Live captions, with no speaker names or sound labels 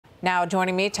Now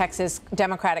joining me, Texas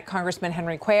Democratic Congressman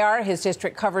Henry Cuellar. His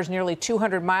district covers nearly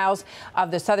 200 miles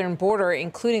of the southern border,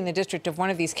 including the district of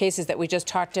one of these cases that we just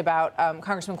talked about.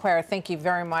 Congressman Cuellar, thank you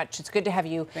very much. It's good to have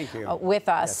you, with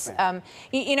us. Yes,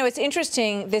 you know, it's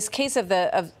interesting, this case of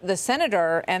the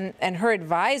senator and her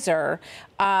advisor.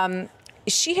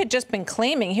 She had just been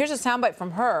claiming, here's a soundbite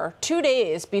from her, 2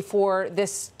 days before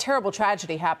this terrible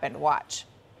tragedy happened. Watch.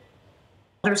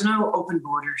 There's no open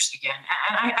borders again.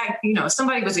 And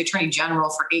somebody was the attorney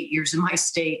general for 8 years in my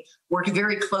state, worked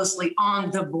very closely on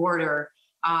the border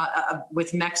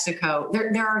with Mexico.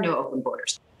 There are no open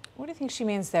borders. What do you think she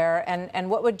means there? And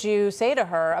what would you say to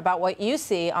her about what you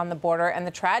see on the border and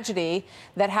the tragedy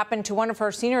that happened to one of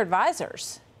her senior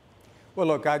advisors? Well,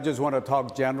 look, I just want to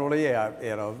talk generally.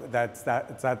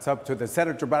 That's up to the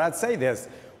senator. But I'd say this.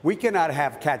 We cannot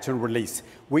have catch and release.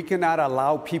 We cannot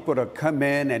allow people to come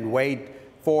in and wait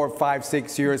 4, 5,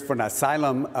 6 years for an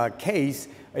asylum case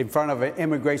in front of an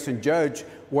immigration judge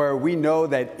where we know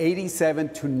that 87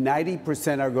 to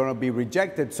 90% are going to be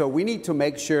rejected. So we need to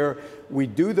make sure we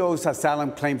do those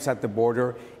asylum claims at the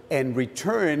border and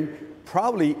return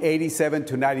probably 87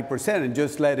 to 90% and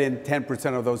just let in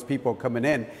 10% of those people coming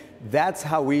in. That's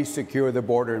how we secure the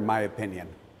border, in my opinion.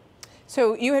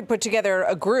 So you had put together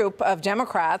a group of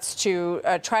Democrats to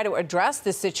try to address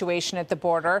this situation at the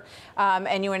border,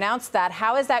 and you announced that.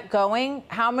 How is that going?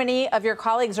 How many of your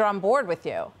colleagues are on board with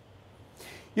you?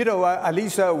 You know,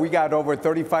 Alicia, we got over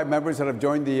 35 members that have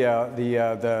joined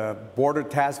the border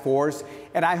task force,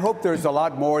 and I hope there's a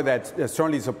lot more that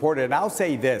certainly support it. And I'll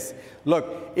say this.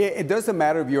 Look, it doesn't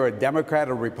matter if you're a Democrat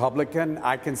or Republican.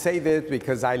 I can say this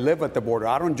because I live at the border.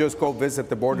 I don't just go visit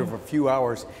the border for a few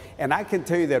hours. And I can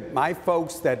tell you that my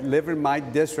folks that live in my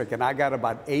district, and I got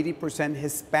about 80%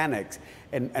 Hispanics,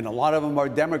 and a lot of them are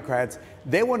Democrats,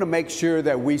 they want to make sure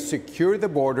that we secure the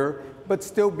border, but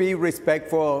still be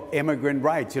respectful of immigrant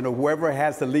rights, whoever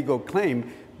has the legal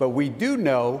claim. But we do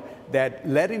know that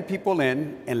letting people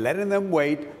in and letting them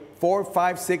wait 4,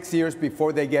 5, 6 years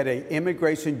before they get an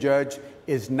immigration judge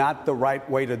is not the right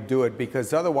way to do it,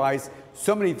 because otherwise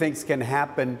so many things can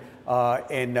happen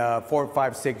in 4,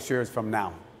 5, 6 years from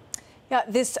now. Yeah,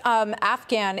 this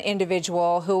Afghan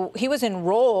individual he was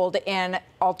enrolled in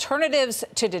Alternatives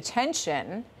to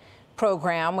Detention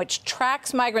program, which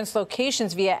tracks migrants'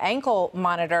 locations via ankle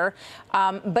monitor.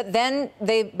 But then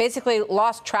they basically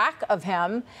lost track of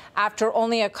him after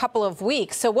only a couple of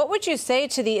weeks. So what would you say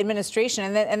to the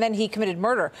administration? And then he committed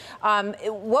murder.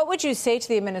 What would you say to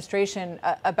the administration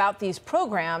about these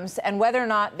programs and whether or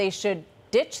not they should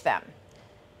ditch them?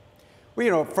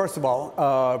 Well, first of all,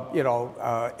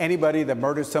 anybody that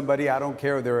murders somebody, I don't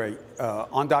care if they're an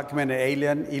undocumented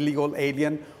alien, illegal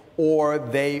alien, or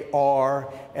they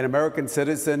are an American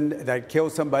citizen that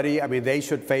kills somebody. I mean, they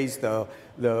should face the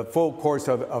full course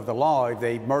of the law if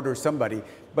they murder somebody.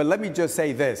 But let me just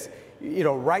say this.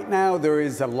 Right now there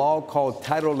is a law called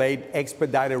Title VIII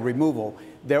expedited removal.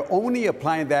 They're only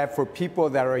applying that for people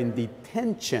that are in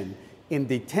detention.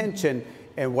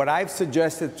 And what I've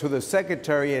suggested to the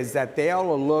secretary is that they ought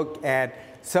to look at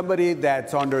somebody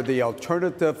that's under the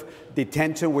alternative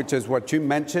detention, which is what you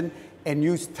mentioned, and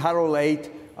use Title VIII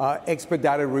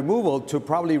expedited removal to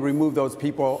probably remove those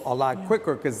people a lot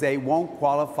quicker, because they won't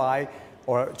qualify,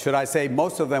 or should I say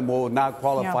most of them will not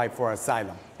qualify for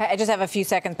asylum. I just have a few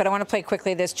seconds, but I want to play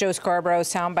quickly this Joe Scarborough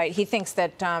soundbite. He thinks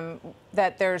that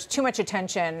that there's too much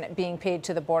attention being paid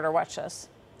to the border. Watch this.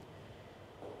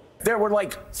 There were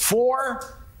like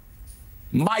 4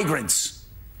 migrants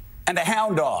and a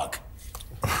hound dog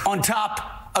on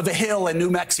top of a hill in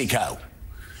New Mexico.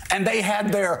 And they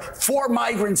had their 4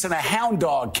 migrants and a hound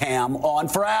dog cam on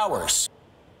for hours.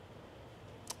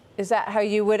 Is that how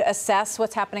you would assess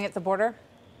what's happening at the border?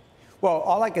 Well,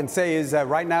 all I can say is that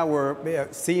right now we're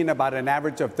seeing about an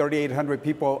average of 3,800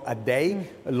 people a day,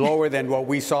 lower than what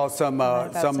we saw some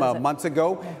months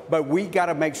ago. But we got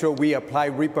to make sure we apply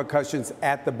repercussions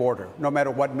at the border, no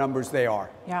matter what numbers they are.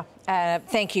 Yeah.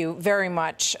 Thank you very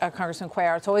much, Congressman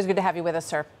Cuellar. It's always good to have you with us,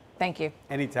 sir. Thank you.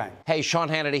 Anytime. Hey, Sean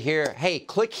Hannity here. Hey,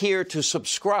 click here to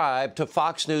subscribe to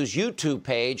Fox News YouTube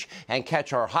page and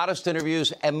catch our hottest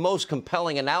interviews and most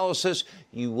compelling analysis.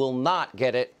 You will not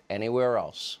get it anywhere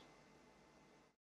else.